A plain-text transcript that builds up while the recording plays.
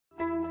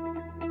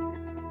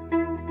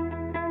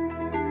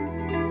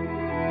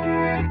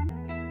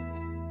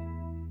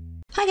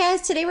Hi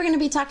guys, today we're going to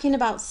be talking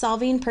about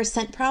solving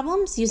percent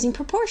problems using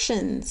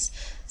proportions.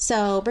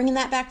 So bringing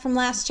that back from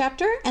last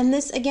chapter, and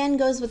this again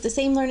goes with the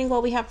same learning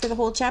goal we have for the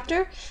whole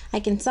chapter. I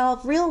can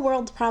solve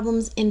real-world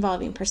problems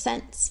involving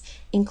percents,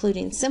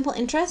 including simple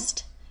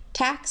interest,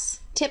 tax,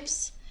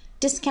 tips,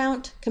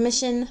 discount,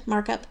 commission,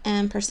 markup,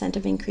 and percent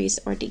of increase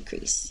or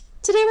decrease.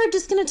 Today we're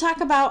just going to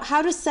talk about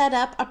how to set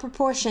up a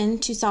proportion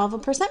to solve a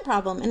percent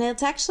problem, and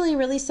it's actually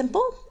really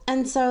simple.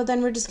 And so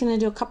then we're just going to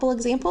do a couple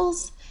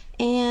examples,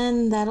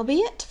 and that'll be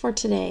it for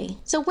today.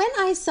 So when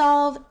I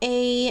solve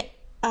a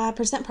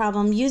percent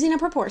problem using a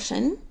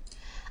proportion,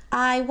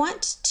 I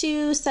want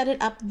to set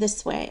it up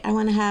this way. I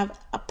want to have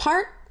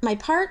my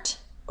part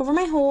over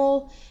my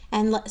whole,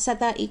 and set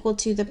that equal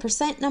to the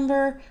percent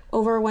number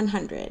over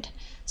 100.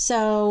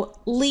 So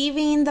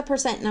leaving the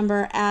percent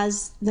number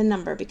as the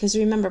number, because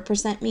remember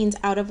percent means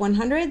out of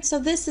 100, so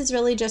this is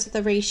really just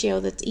the ratio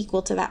that's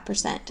equal to that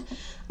percent.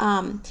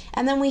 And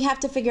then we have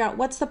to figure out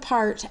what's the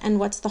part and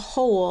what's the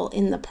whole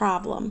in the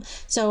problem.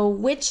 So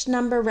which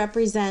number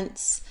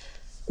represents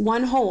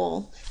one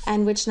whole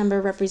and which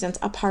number represents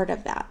a part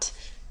of that.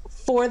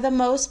 For the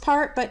most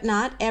part, but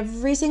not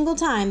every single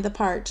time, the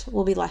part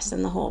will be less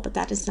than the whole, but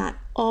that is not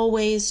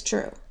always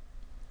true.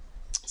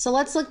 So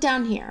let's look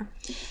down here.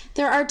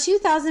 There are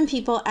 2,000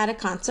 people at a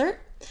concert.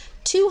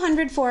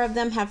 204 of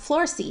them have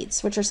floor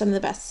seats, which are some of the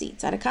best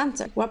seats at a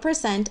concert. What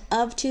percent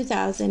of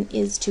 2,000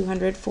 is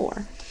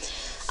 204?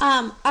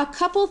 A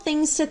couple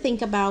things to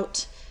think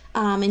about,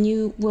 and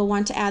you will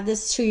want to add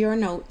this to your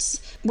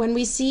notes. When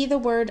we see the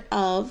word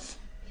of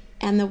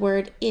and the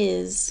word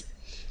is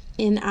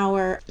in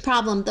our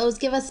problem, those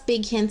give us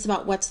big hints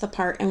about what's the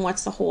part and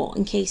what's the whole,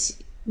 in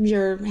case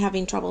you're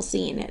having trouble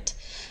seeing it.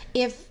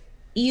 If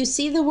you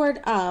see the word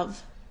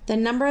of, the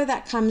number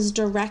that comes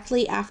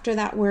directly after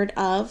that word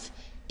of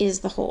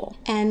is the whole.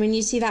 And when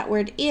you see that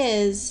word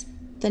is,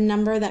 the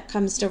number that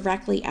comes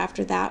directly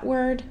after that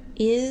word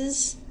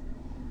is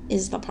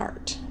the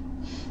part.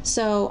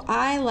 So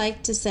I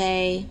like to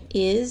say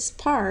is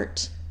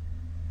part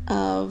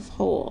of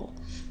whole.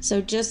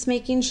 So just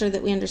making sure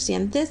that we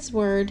understand this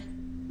word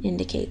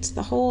indicates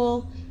the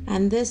whole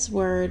and this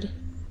word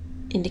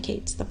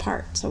indicates the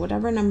part. So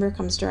whatever number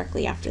comes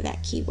directly after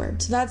that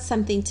keyword. So that's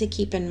something to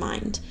keep in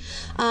mind.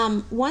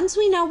 Once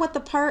we know what the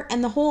part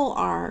and the whole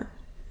are,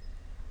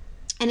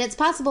 and it's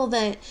possible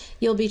that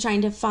you'll be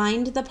trying to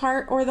find the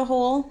part or the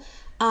whole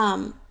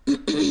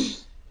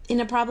in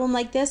a problem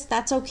like this,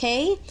 that's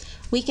okay.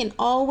 We can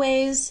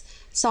always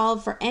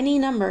solve for any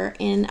number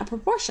in a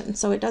proportion,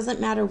 so it doesn't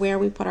matter where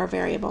we put our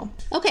variable.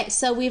 Okay,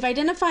 so we've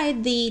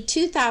identified the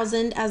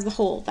 2,000 as the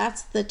whole.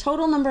 That's the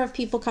total number of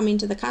people coming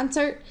to the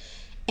concert.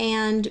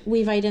 And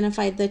we've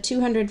identified the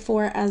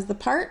 204 as the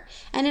part,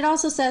 and it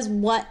also says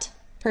what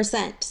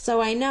percent. So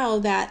I know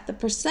that the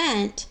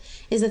percent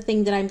is a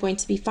thing that I'm going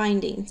to be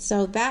finding.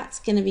 So that's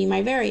going to be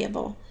my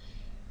variable.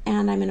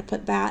 And I'm going to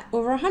put that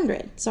over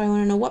 100. So I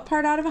want to know what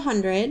part out of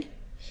 100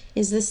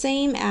 is the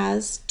same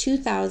as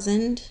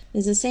 2,000,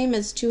 is the same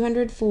as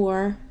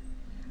 204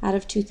 out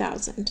of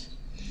 2,000.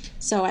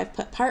 So I've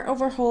put part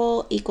over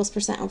whole equals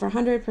percent over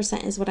 100.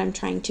 Percent is what I'm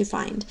trying to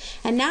find.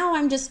 And now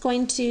I'm just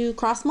going to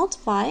cross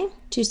multiply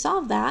to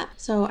solve that.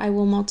 So I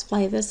will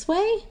multiply this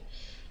way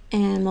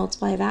and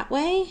multiply that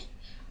way.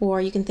 Or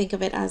you can think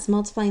of it as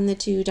multiplying the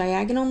two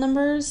diagonal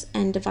numbers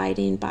and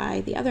dividing by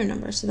the other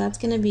number. So that's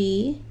going to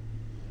be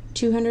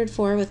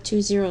 204 with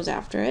two zeros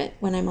after it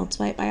when I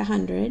multiply it by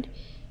 100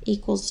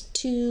 equals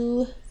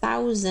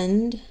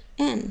 2,000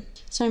 n.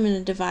 So I'm going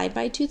to divide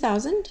by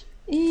 2,000.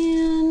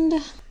 And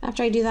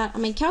after I do that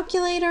on my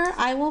calculator,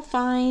 I will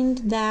find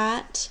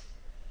that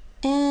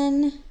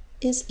n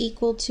is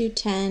equal to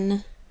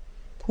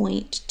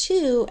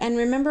 10.2. And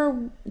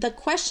remember, the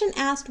question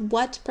asked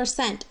what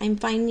percent. I'm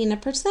finding a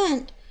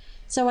percent,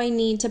 so I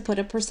need to put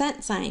a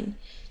percent sign.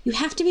 You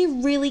have to be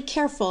really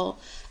careful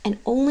and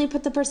only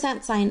put the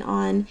percent sign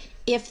on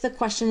if the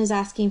question is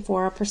asking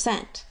for a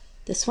percent.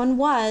 This one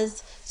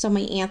was, so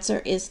my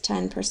answer is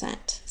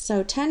 10%.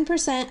 So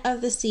 10%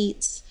 of the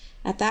seats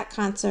at that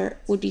concert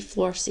would be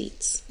floor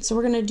seats. So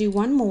we're going to do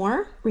one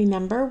more.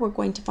 Remember, we're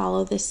going to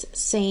follow this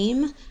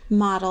same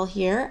model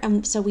here.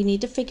 And so we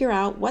need to figure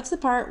out what's the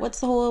part,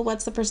 what's the whole,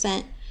 what's the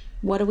percent,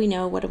 what do we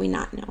know, what do we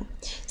not know.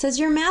 It says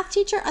your math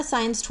teacher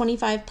assigns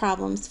 25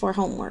 problems for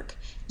homework.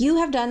 You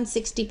have done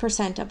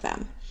 60% of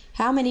them.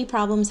 How many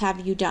problems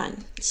have you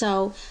done?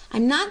 So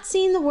I'm not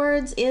seeing the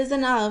words is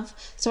and of,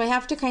 so I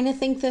have to kind of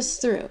think this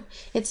through.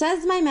 It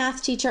says my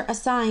math teacher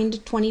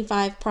assigned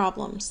 25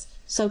 problems.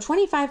 So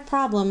 25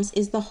 problems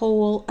is the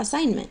whole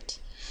assignment.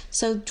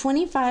 So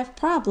 25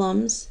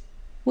 problems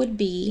would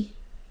be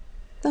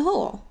the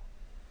whole.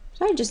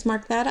 So I just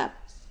mark that up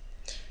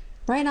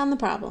right on the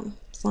problem,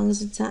 as long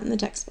as it's not in the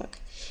textbook.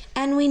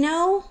 And we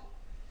know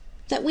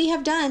that we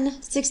have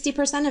done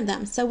 60% of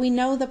them, so we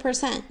know the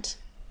percent.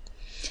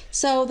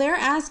 So they're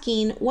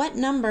asking what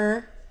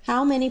number,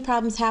 how many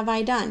problems have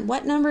I done?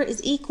 What number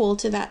is equal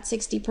to that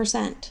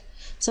 60%?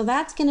 So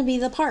that's going to be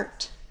the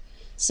part.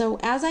 So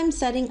as I'm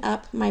setting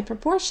up my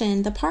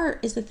proportion, the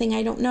part is the thing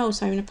I don't know,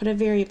 so I'm going to put a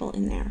variable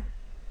in there.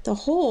 The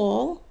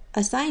whole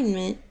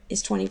assignment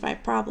is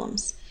 25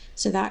 problems,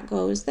 so that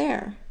goes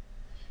there.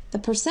 The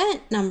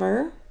percent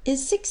number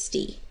is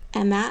 60,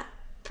 and that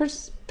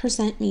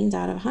percent means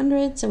out of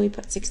 100, so we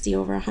put 60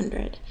 over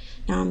 100.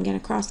 Now I'm going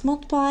to cross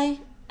multiply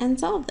and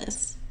solve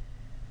this.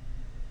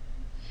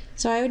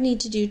 So I would need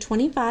to do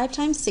 25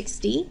 times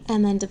 60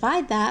 and then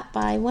divide that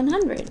by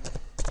 100.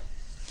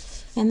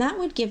 And that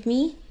would give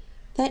me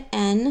that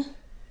n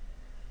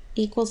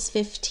equals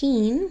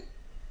 15.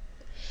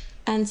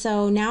 And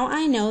so now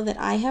I know that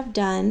I have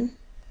done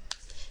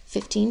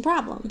 15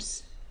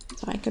 problems.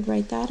 So I could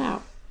write that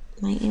out.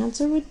 My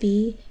answer would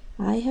be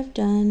I have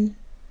done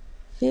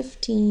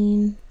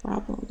 15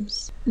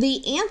 problems.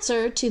 The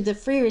answer to the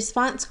free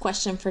response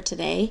question for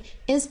today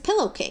is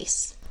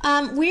pillowcase.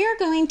 We are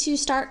going to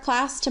start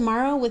class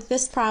tomorrow with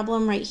this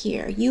problem right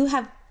here. You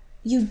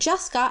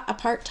just got a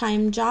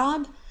part-time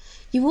job.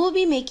 You will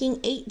be making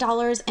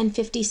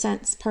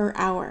 $8.50 per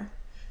hour.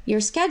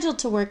 You're scheduled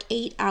to work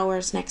 8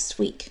 hours next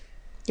week.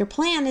 Your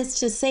plan is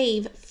to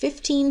save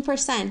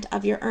 15%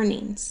 of your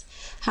earnings.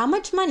 How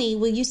much money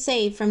will you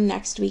save from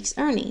next week's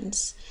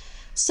earnings?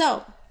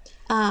 So,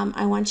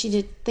 I want you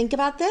to think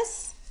about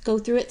this, go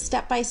through it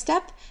step by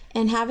step,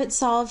 and have it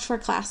solved for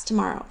class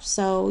tomorrow.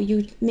 So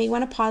you may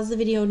want to pause the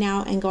video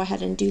now and go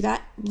ahead and do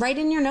that. Write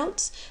in your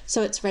notes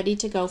so it's ready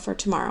to go for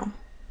tomorrow.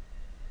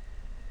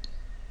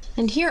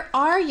 And here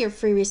are your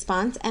free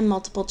response and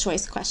multiple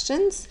choice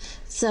questions.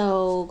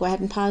 So go ahead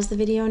and pause the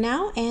video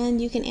now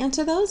and you can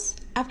answer those.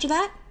 After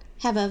that,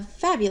 have a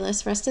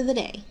fabulous rest of the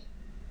day.